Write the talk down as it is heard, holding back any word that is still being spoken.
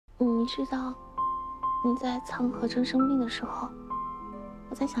你知道你在苍河城生病的时候，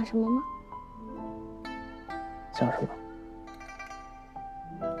我在想什么吗？想什么？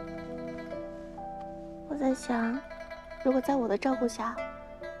我在想，如果在我的照顾下，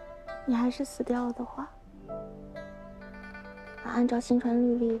你还是死掉了的话，那按照新传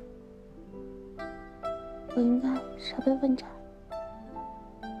律例，我应该是要被问斩。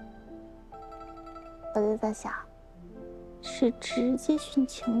我就在想，是直接殉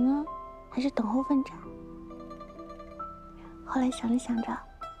情呢，还是等候问斩？后来想着想着，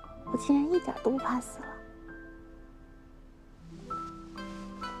我竟然一点都不怕死了。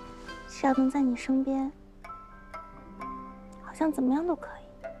只要能在你身边，好像怎么样都可以。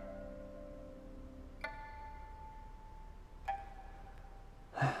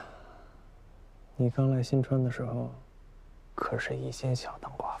哎呀，你刚来新川的时候，可是一心想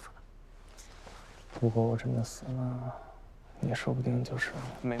当寡妇的。如果我真的死了，你说不定就是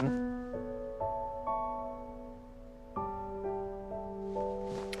没梦。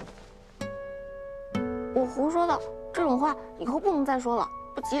我胡说的，这种话以后不能再说了，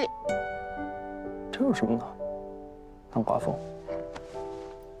不吉利。这有什么呢？当寡妇